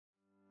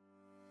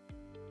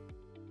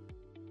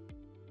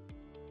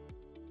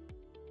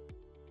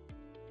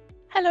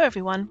Hello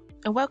everyone,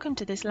 and welcome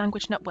to this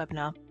Languagenut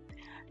webinar.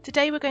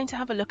 Today we're going to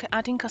have a look at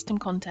adding custom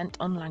content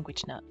on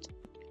Languagenut.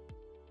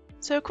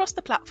 So across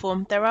the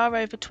platform there are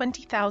over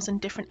 20,000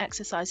 different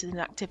exercises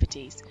and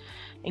activities,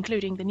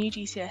 including the new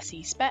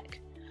GCSE spec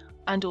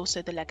and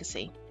also the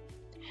legacy.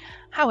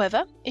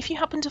 However, if you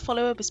happen to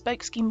follow a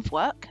bespoke scheme of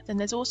work, then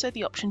there's also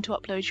the option to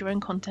upload your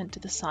own content to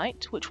the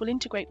site, which will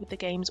integrate with the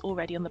games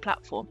already on the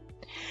platform.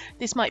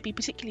 This might be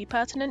particularly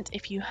pertinent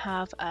if you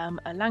have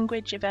a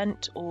language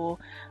event or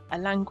a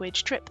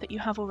language trip that you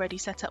have already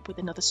set up with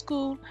another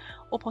school,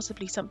 or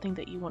possibly something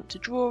that you want to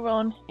draw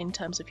on in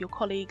terms of your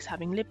colleagues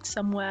having lived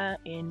somewhere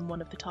in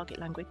one of the target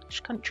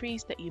language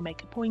countries that you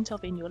make a point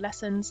of in your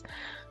lessons.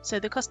 So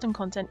the custom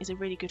content is a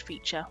really good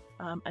feature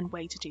and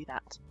way to do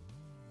that.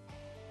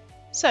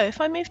 So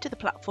if I move to the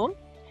platform,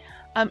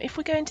 if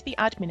we go into the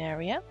admin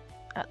area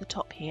at the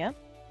top here,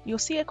 you'll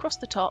see across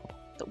the top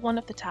that one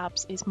of the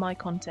tabs is My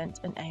Content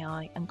and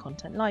AI and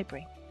Content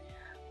Library.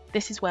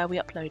 This is where we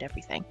upload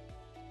everything.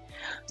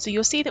 So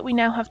you'll see that we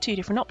now have two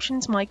different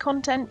options, My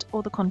Content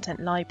or the Content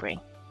Library.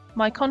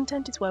 My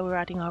Content is where we're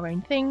adding our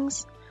own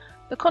things.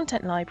 The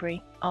Content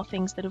Library are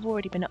things that have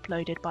already been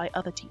uploaded by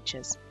other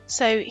teachers.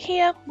 So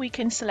here we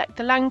can select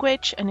the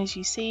language, and as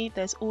you see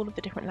there's all of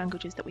the different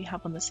languages that we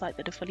have on the site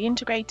that are fully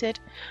integrated.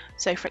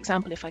 So for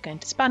example, if I go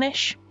into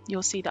Spanish,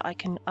 you'll see that I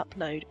can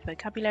upload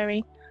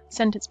vocabulary,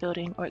 sentence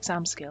building or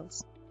exam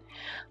skills.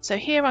 So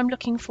here I'm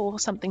looking for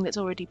something that's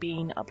already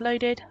been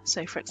uploaded.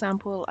 So for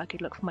example, I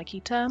could look for my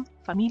key term,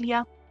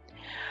 familia,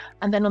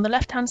 and then on the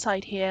left hand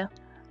side here,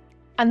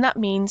 and that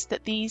means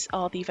that these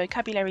are the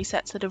vocabulary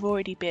sets that have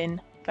already been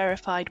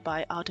verified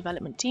by our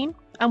development team,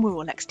 and we're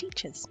all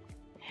ex-teachers.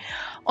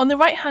 On the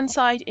right hand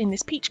side in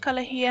this peach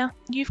colour here,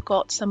 you've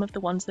got some of the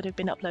ones that have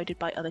been uploaded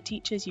by other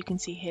teachers. You can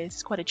see here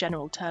it's quite a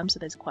general term, so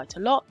there's quite a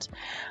lot,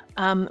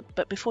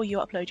 but before you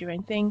upload your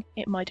own thing,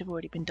 it might have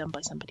already been done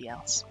by somebody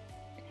else.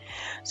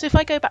 So if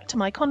I go back to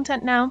my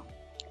content now,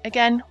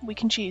 again we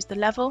can choose the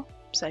level.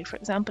 So for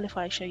example, if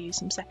I show you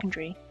some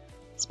secondary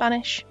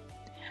Spanish,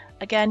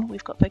 again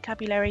we've got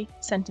vocabulary,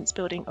 sentence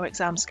building or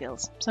exam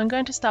skills. So I'm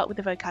going to start with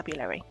the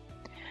vocabulary.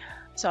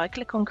 So I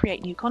click on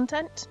create new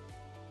content,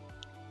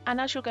 and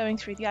as you're going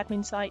through the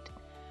admin site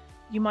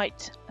you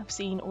might have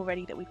seen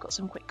already that we've got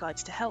some quick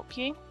guides to help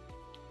you.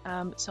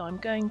 So I'm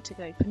going to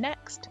go for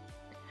next.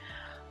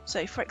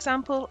 So for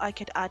example, I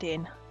could add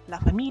in la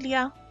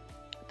familia,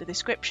 the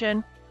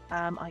description,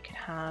 I could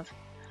have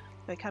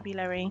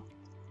vocabulary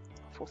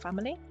for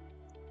family,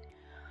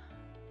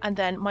 and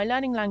then my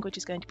learning language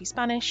is going to be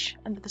Spanish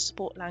and the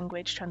support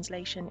language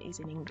translation is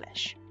in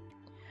English.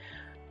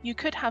 You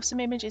could have some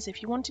images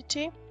if you wanted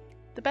to.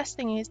 The best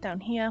thing is down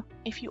here,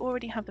 if you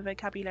already have the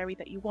vocabulary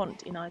that you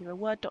want in either a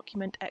Word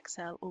document,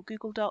 Excel or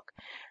Google Doc,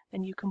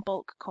 then you can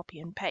bulk copy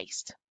and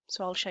paste.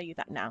 So I'll show you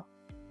that now.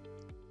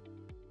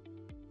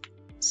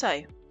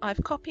 So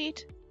I've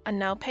copied and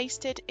now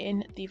pasted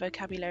in the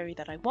vocabulary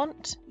that I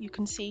want. You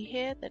can see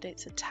here that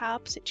it's a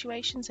tab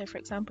situation. So for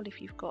example, if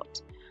you've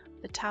got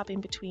the tab in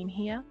between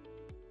here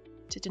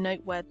to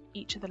denote where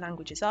each of the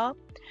languages are,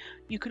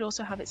 you could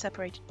also have it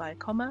separated by a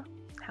comma.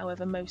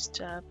 However,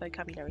 most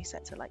vocabulary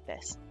sets are like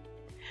this.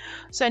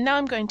 So now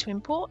I'm going to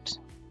import,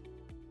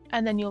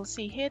 and then you'll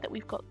see here that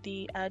we've got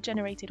the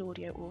generated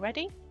audio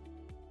already,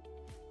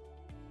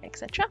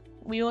 etc.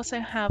 We also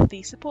have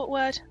the support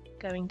word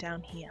going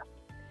down here.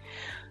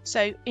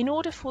 So in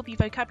order for the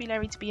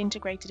vocabulary to be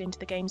integrated into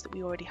the games that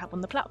we already have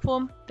on the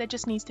platform, there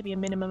just needs to be a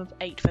minimum of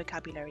 8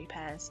 vocabulary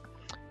pairs.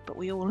 But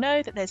we all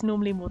know that there's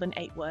normally more than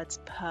 8 words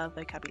per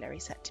vocabulary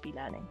set to be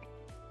learning.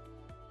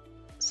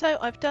 So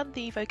I've done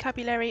the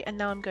vocabulary, and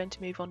now I'm going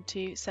to move on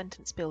to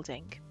sentence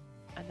building,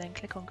 and then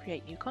click on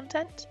create new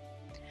content.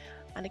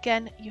 And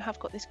again, you have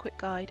got this quick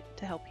guide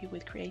to help you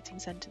with creating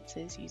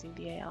sentences using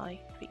the AI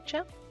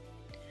feature.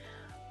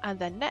 And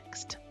then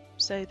next.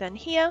 So then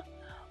here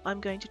I'm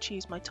going to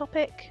choose my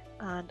topic,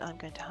 and I'm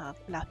going to have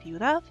la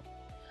ciudad.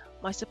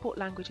 My support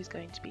language is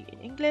going to be in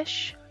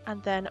English,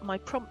 and then my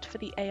prompt for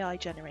the AI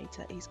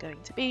generator is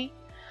going to be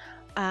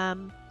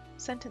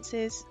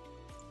sentences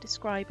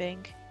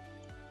describing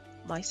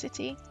my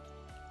city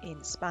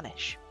in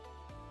Spanish.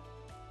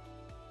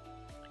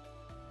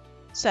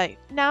 So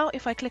now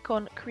if I click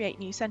on create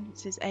new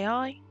sentences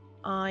AI,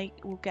 I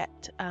will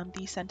get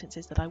these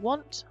sentences that I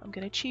want. I'm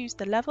going to choose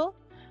the level,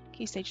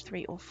 key stage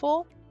 3 or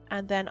 4,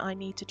 and then I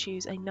need to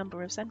choose a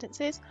number of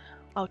sentences.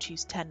 I'll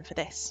choose 10 for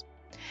this.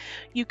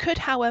 You could,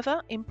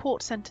 however,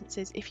 import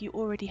sentences if you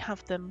already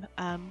have them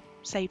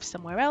saved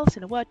somewhere else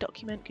in a Word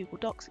document, Google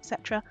Docs,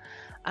 etc.,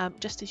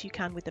 just as you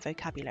can with the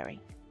vocabulary.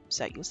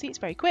 So you'll see it's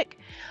very quick.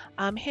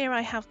 Here I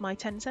have my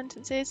 10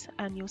 sentences,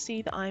 and you'll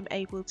see that I'm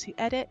able to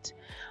edit.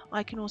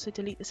 I can also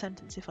delete the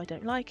sentence if I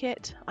don't like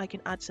it. I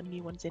can add some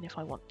new ones in if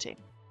I want to.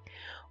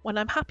 When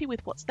I'm happy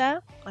with what's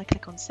there, I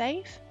click on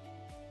save,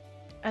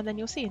 and then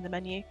you'll see in the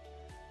menu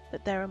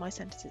that there are my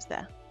sentences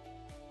there.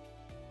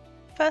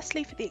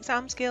 Firstly, for the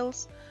exam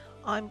skills,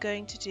 I'm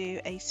going to do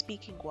a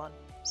speaking one.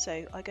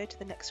 So I go to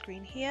the next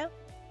screen here,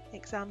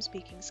 exam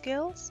speaking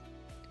skills,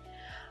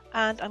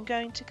 and I'm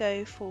going to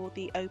go for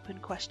the open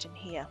question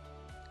here.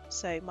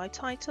 So my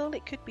title,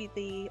 it could be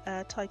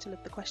the title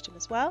of the question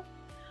as well.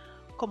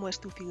 ¿Cómo es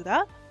tu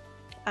ciudad?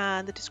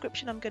 And the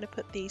description, I'm going to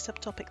put the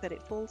subtopic that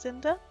it falls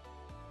under.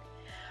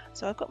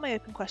 So I've got my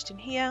open question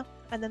here,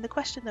 and then the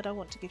question that I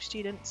want to give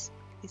students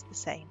is the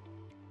same.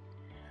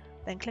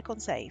 Then click on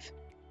Save,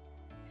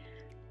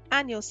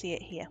 and you'll see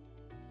it here.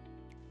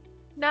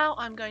 Now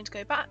I'm going to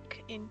go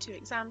back into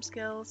exam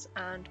skills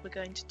and we're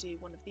going to do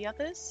one of the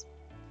others.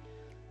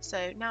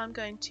 So now I'm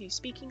going to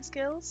speaking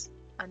skills,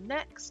 and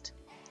next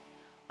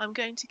I'm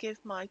going to give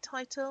my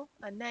title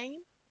a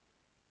name,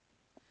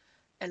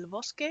 El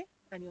Bosque,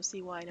 and you'll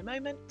see why in a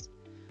moment.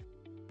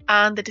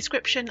 And the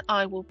description,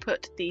 I will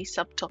put the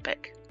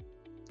subtopic.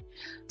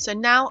 So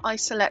now I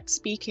select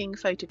speaking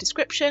photo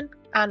description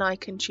and I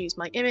can choose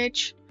my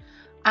image,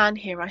 and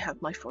here I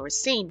have my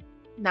forest scene.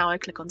 Now I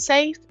click on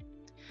Save,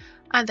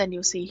 and then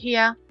you'll see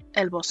here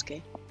El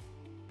Bosque.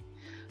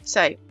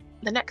 So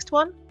the next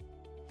one,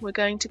 we're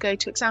going to go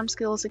to exam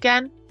skills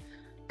again,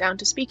 down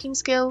to speaking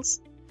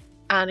skills,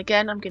 and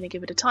again I'm going to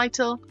give it a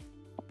title,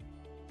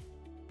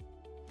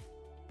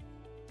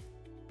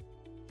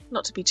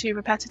 not to be too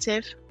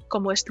repetitive,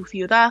 ¿Cómo es tu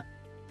ciudad?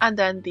 And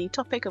then the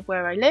topic of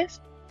where I live.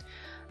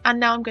 And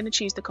now I'm going to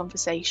choose the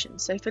conversation.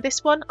 So for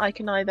this one I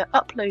can either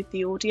upload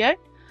the audio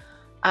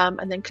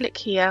and then click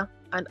here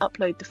and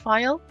upload the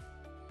file,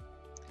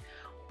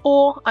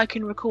 or I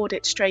can record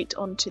it straight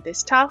onto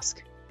this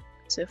task.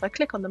 So if I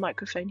click on the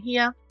microphone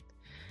here,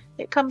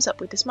 it comes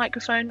up with this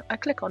microphone, I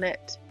click on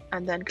it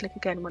and then click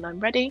again when I'm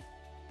ready.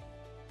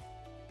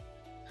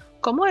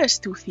 ¿Cómo es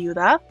tu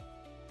ciudad?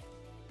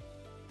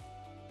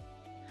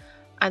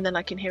 And then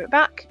I can hear it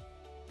back.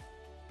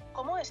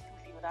 ¿Cómo es tu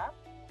ciudad?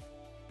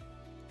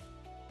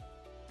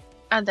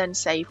 And then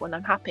save when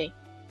I'm happy.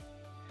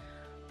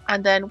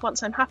 And then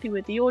once I'm happy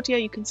with the audio,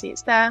 you can see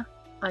it's there,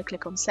 I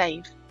click on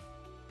Save.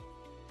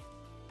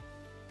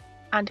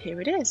 And here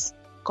it is.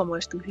 ¿Cómo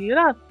es tu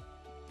ciudad?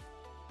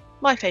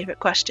 My favourite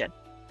question.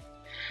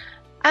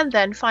 And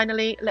then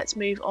finally, let's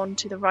move on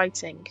to the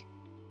writing.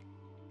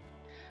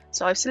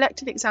 So I've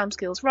selected exam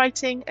skills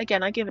writing.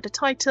 Again, I give it a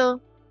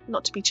title,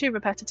 not to be too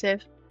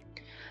repetitive,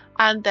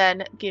 and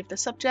then give the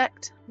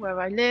subject, where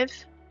I live.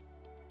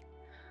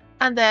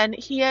 And then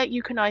here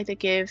you can either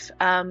give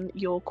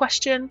your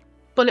question,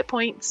 bullet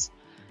points.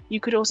 You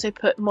could also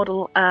put a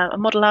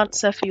model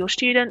answer for your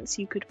students.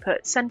 You could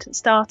put sentence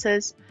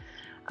starters.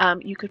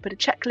 You could put a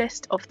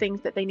checklist of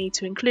things that they need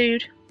to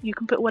include. You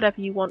can put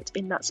whatever you want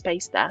in that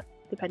space there,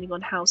 depending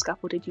on how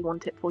scaffolded you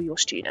want it for your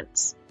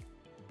students.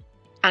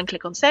 And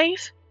click on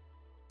Save.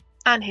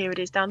 And here it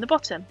is down the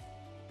bottom.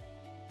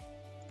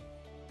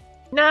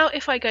 Now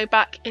if I go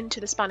back into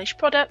the Spanish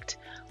product,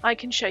 I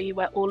can show you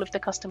where all of the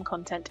custom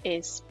content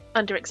is.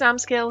 Under exam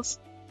skills,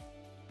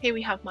 here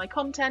we have my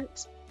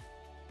content.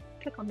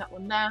 Click on that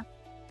one there.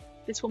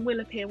 This one will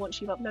appear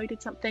once you've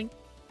uploaded something.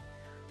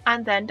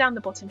 And then down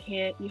the bottom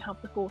here, you have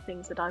the 4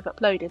 things that I've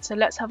uploaded. So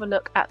let's have a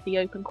look at the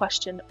open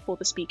question for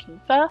the speaking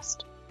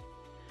first.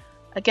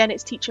 Again,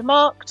 it's teacher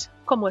marked,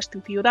 ¿Cómo es tu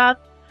ciudad?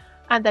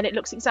 And then it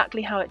looks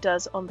exactly how it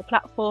does on the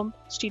platform.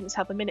 Students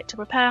have a minute to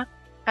prepare,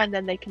 and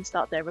then they can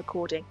start their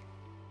recording.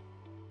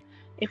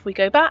 If we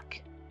go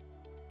back,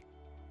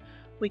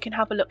 we can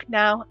have a look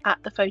now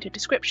at the photo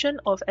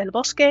description of El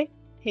Bosque.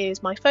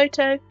 Here's my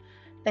photo.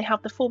 They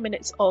have the 4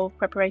 minutes of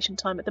preparation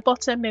time at the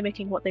bottom,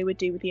 mimicking what they would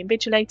do with the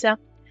invigilator.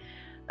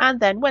 And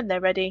then when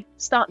they're ready,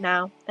 start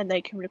now, and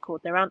they can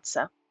record their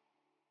answer.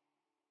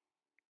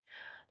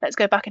 Let's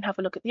go back and have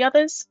a look at the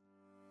others.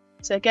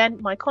 So again,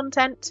 my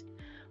content,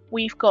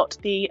 we've got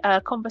the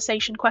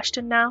conversation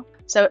question now.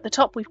 So at the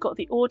top, we've got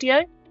the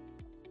audio.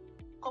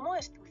 ¿Cómo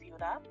es tu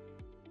ciudad?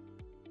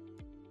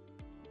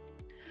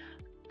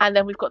 And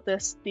then we've got the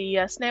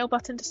snail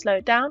button to slow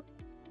it down.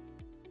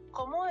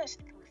 ¿Cómo es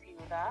tu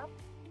ciudad?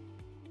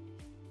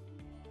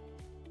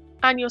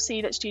 And you'll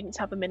see that students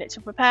have a minute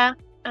to prepare,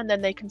 and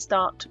then they can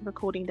start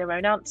recording their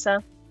own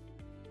answer,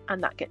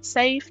 and that gets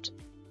saved.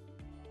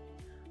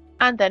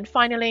 And then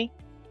finally,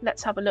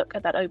 let's have a look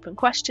at that open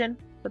question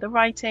for the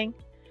writing.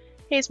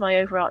 Here's my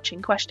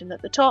overarching question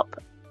at the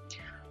top,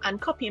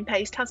 and copy and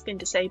paste has been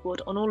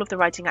disabled on all of the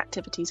writing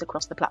activities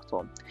across the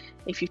platform.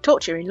 If you've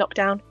taught during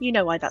lockdown, you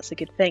know why that's a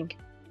good thing.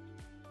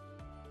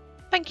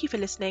 Thank you for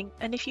listening,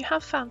 and if you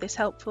have found this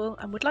helpful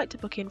and would like to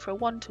book in for a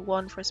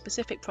one-to-one for a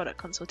specific product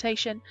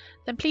consultation,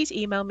 then please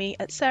email me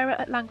at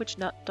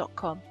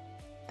sarah@languagenut.com.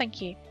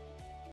 Thank you.